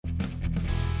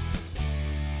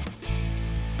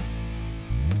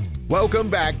Welcome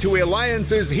back to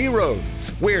Alliance's Heroes,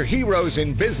 where heroes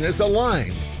in business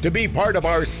align. To be part of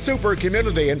our super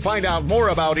community and find out more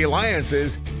about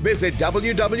Alliances, visit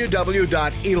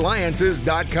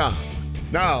www.alliances.com.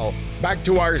 Now, back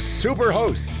to our super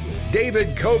host,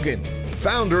 David Kogan,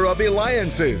 founder of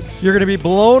Alliances. You're going to be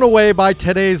blown away by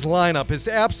today's lineup. It's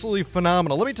absolutely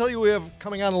phenomenal. Let me tell you, we have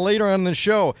coming on later on in the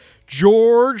show,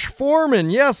 George Foreman.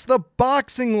 Yes, the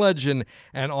boxing legend.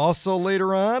 And also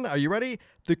later on, are you ready?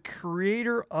 The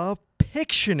creator of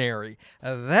Pictionary.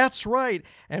 That's right.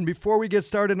 And before we get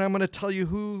started, I'm going to tell you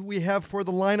who we have for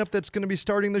the lineup that's going to be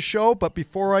starting the show. But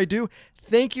before I do,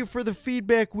 thank you for the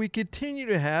feedback we continue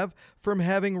to have from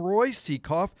having Roy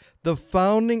Sekoff, the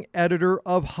founding editor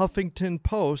of Huffington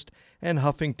Post and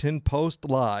Huffington Post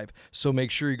Live. So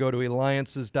make sure you go to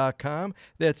alliances.com.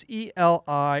 That's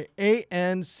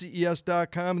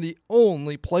ELIANCES.com, the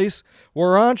only place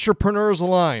where entrepreneurs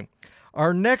align.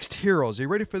 Our next heroes, are you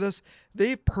ready for this?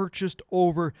 They've purchased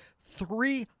over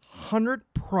 300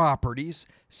 properties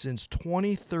since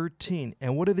 2013.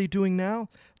 And what are they doing now?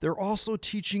 They're also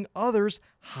teaching others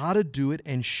how to do it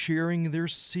and sharing their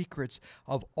secrets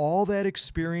of all that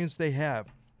experience they have.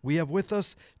 We have with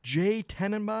us Jay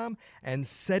Tenenbaum and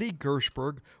Seti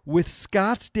Gershberg with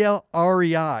Scottsdale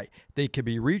REI. They can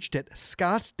be reached at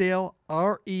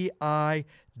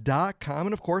scottsdalerei.com.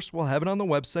 And of course, we'll have it on the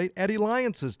website at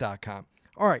alliances.com.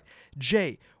 All right,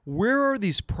 Jay, where are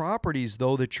these properties,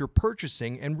 though, that you're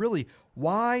purchasing? And really,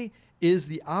 why is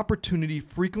the opportunity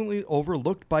frequently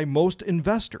overlooked by most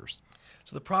investors?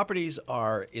 So the properties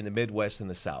are in the Midwest and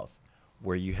the South,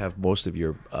 where you have most of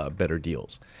your better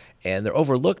deals. And they're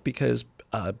overlooked because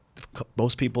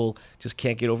most people just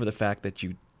can't get over the fact that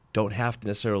you don't have to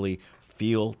necessarily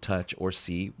feel, touch, or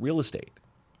see real estate.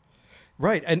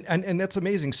 Right, and that's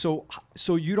amazing. So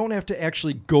you don't have to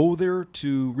actually go there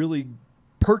to really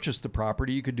purchase the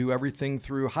property. You could do everything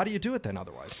through. How do you do it then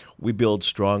otherwise? We build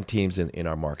strong teams in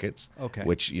our markets, okay,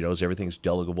 which, is everything's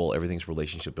delegable, everything's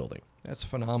relationship building. That's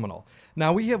phenomenal.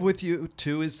 Now we have with you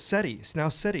too is Seti. Now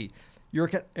Seti, you're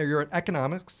at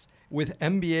economics with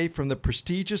MBA from the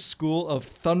prestigious school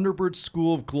of Thunderbird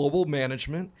School of Global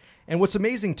Management. And what's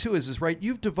amazing too is right,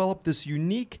 you've developed this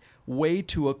unique way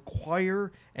to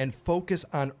acquire and focus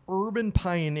on urban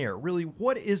pioneer. Really,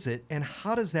 what is it and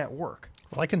how does that work?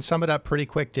 Well, I can sum it up pretty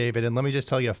quick, David, and let me just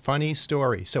tell you a funny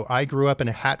story. So I grew up in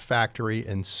a hat factory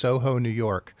in Soho, New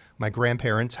York. My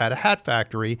grandparents had a hat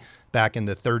factory back in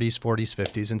the 30s, 40s,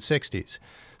 50s, and 60s.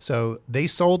 So they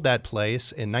sold that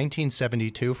place in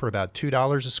 1972 for about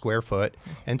 $2 a square foot,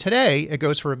 and today it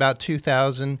goes for about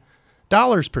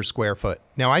 $2,000 per square foot.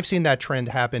 Now, I've seen that trend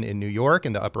happen in New York,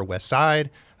 in the Upper West Side.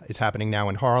 It's happening now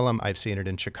in Harlem. I've seen it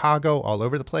in Chicago, all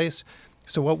over the place.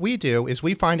 So what we do is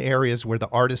we find areas where the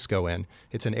artists go in.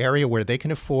 It's an area where they can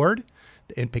afford.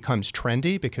 It becomes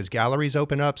trendy because galleries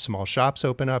open up, small shops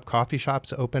open up, coffee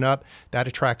shops open up. That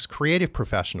attracts creative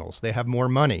professionals. They have more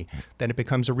money. Then it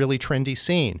becomes a really trendy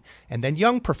scene. And then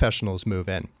young professionals move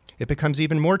in. It becomes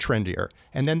even more trendier.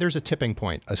 And then there's a tipping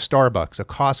point, a Starbucks, a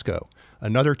Costco.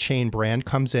 Another chain brand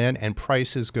comes in and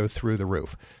prices go through the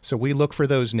roof. So we look for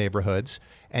those neighborhoods.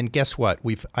 And guess what?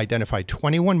 We've identified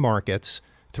 21 markets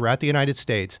throughout the United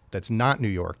States that's not New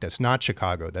York, that's not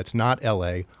Chicago, that's not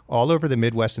LA, all over the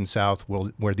Midwest and South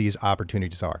where these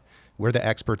opportunities are. We're the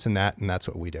experts in that, and that's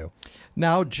what we do.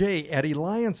 Now, Jay, at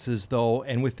Alliances, though,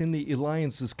 and within the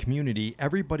Alliances community,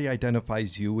 everybody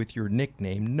identifies you with your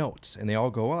nickname, Notes. And they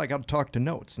all go, well, I got to talk to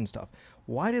Notes and stuff.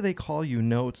 Why do they call you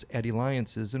Notes at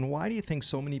Alliances, and why do you think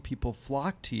so many people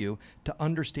flock to you to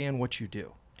understand what you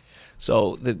do?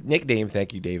 So the nickname,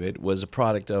 thank you, David, was a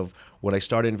product of when I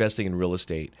started investing in real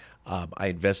estate. I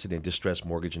invested in distressed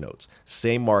mortgage notes,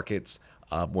 same markets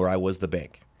where I was the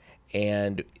bank.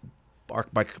 And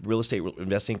my real estate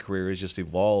investing career has just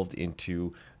evolved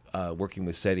into working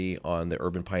with Seti on the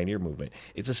urban pioneer movement.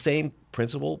 It's the same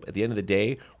principle. At the end of the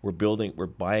day, we're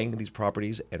buying these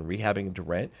properties and rehabbing them to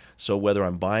rent. So whether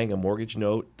I'm buying a mortgage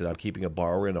note that I'm keeping a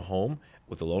borrower in a home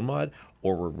with a loan mod,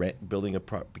 or we're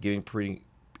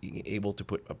being able to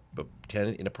put a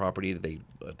tenant in a property that a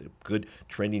good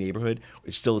trendy neighborhood,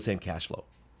 it's still the same cash flow.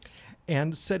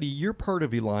 And Seti, you're part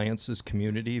of Alliance's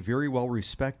community, very well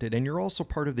respected, and you're also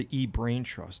part of the eBrain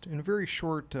Trust. In a very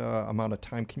short amount of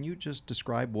time, can you just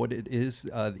describe what it is,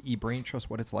 the eBrain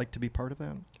Trust, what it's like to be part of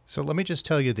that? So let me just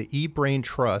tell you, the eBrain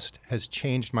Trust has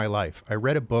changed my life. I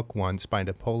read a book once by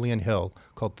Napoleon Hill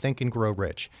called Think and Grow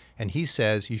Rich, and he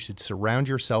says you should surround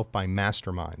yourself by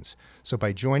masterminds. So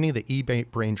by joining the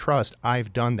eBrain Trust,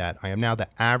 I've done that. I am now the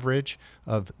average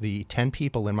of the 10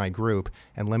 people in my group.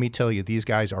 And let me tell you, these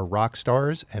guys are rock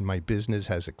stars, and my business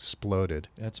has exploded.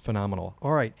 That's phenomenal.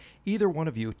 All right, either one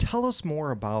of you, tell us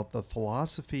more about the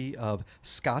philosophy of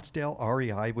Scottsdale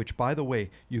REI, which, by the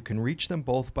way, you can reach them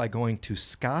both by going to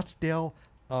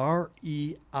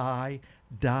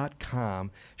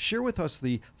scottsdalerei.com. Share with us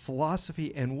the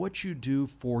philosophy and what you do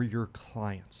for your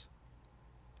clients.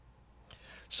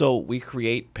 So we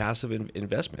create passive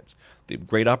investments, the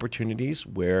great opportunities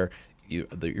where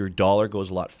your dollar goes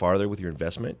a lot farther with your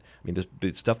investment. I mean,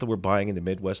 the stuff that we're buying in the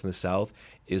Midwest and the South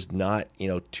is not,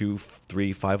 $200,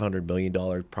 $300, $500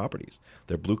 million properties.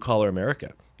 They're blue collar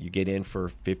America. You get in for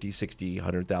 $50, $60,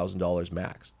 $100,000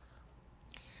 max.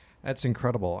 That's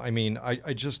incredible. I mean,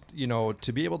 I just,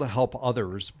 to be able to help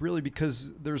others, really, because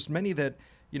there's many that,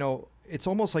 it's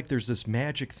almost like there's this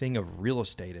magic thing of real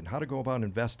estate and how to go about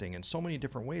investing in so many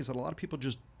different ways that a lot of people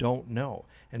just don't know.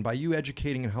 And by you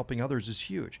educating and helping others is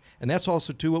huge. And that's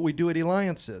also too what we do at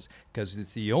Alliances, because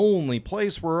it's the only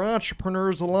place where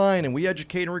entrepreneurs align, and we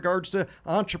educate in regards to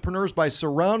entrepreneurs by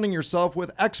surrounding yourself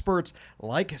with experts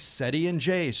like Seti and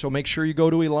Jay. So make sure you go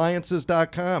to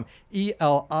alliances.com,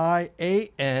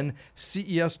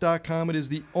 ELIANCES.com. It is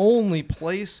the only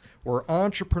place where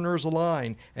entrepreneurs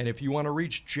align. And if you want to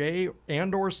reach Jay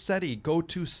and or Seti, go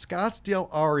to Scottsdale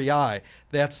REI.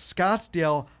 That's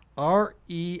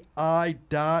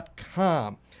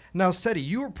ScottsdaleREI.com. Now, Seti,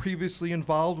 you were previously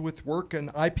involved with work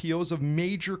and IPOs of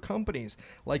major companies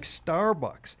like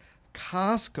Starbucks,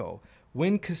 Costco,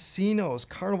 Wynn Casinos,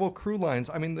 Carnival Cruise Lines.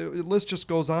 I mean, the list just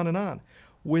goes on and on.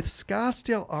 With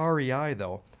Scottsdale REI,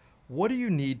 though, what do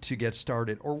you need to get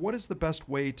started, or what is the best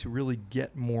way to really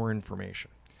get more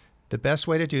information? The best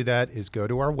way to do that is go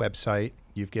to our website.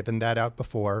 You've given that out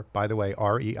before. By the way,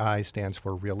 REI stands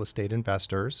for Real Estate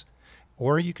Investors.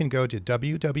 Or you can go to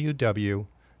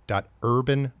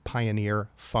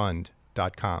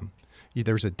www.urbanpioneerfund.com.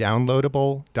 There's a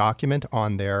downloadable document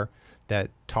on there that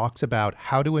talks about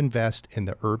how to invest in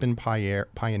the urban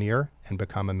pioneer and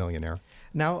become a millionaire.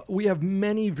 Now, we have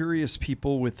many various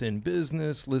people within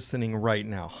business listening right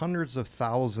now, hundreds of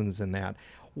thousands in that.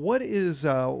 Is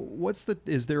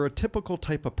there a typical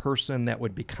type of person that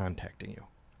would be contacting you?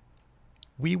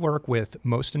 We work with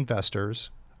most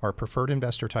investors. Our preferred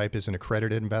investor type is an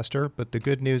accredited investor, but the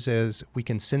good news is we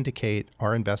can syndicate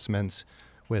our investments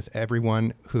with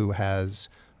everyone who has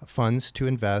funds to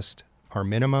invest. Our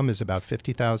minimum is about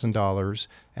 $50,000,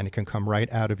 and it can come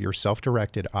right out of your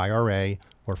self-directed IRA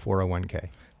or 401k.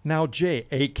 Now, Jay,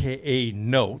 a.k.a.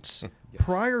 Notes,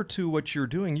 prior to what you're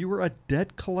doing, you were a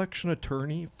debt collection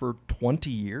attorney for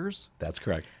 20 years? That's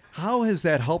correct. How has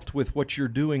that helped with what you're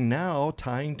doing now,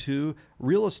 tying to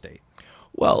real estate?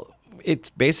 Well, it's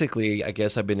basically, I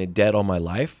guess I've been in debt all my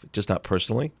life, just not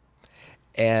personally.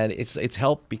 And it's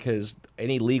helped because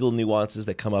any legal nuances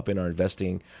that come up in our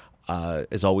investing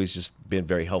has always just been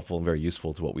very helpful and very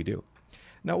useful to what we do.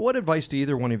 Now, what advice do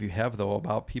either one of you have, though,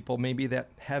 about people maybe that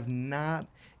have not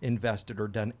invested or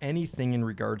done anything in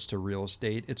regards to real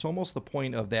estate? It's almost the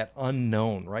point of that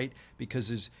unknown, right?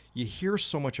 Because you hear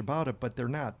so much about it, but they're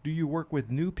not. Do you work with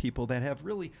new people that have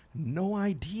really no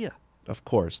idea? Of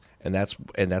course, and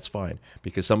that's fine,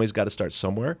 because somebody's got to start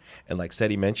somewhere. And like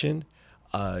Seti mentioned,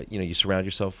 you surround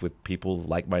yourself with people,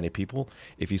 like-minded people.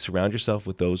 If you surround yourself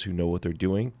with those who know what they're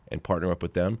doing and partner up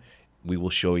with them, we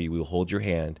will show you, we will hold your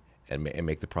hand and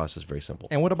make the process very simple.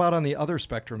 And what about on the other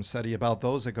spectrum, Seti, about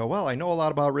those that go, well, I know a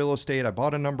lot about real estate. I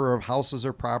bought a number of houses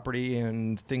or property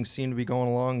and things seem to be going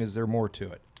along. Is there more to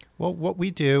it? Well, what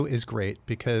we do is great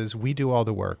because we do all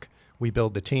the work. We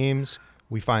build the teams,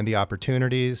 we find the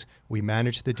opportunities, we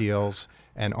manage the deals,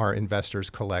 and our investors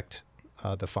collect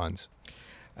the funds.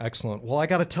 Excellent. Well, I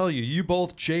got to tell you, you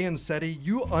both, Jay and Seti,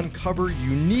 you uncover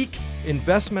unique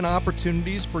investment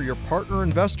opportunities for your partner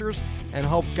investors and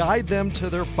help guide them to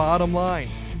their bottom line.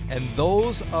 And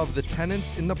those of the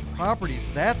tenants in the properties,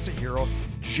 that's a hero,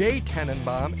 Jay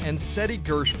Tenenbaum and Seti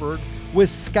Gershberg with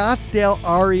Scottsdale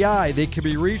REI. They can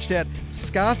be reached at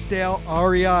Scottsdale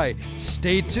REI.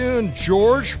 Stay tuned.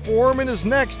 George Foreman is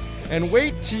next. And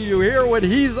wait till you hear what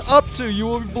he's up to. You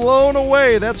will be blown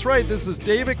away. That's right. This is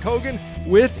David Kogan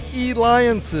with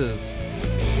Alliances.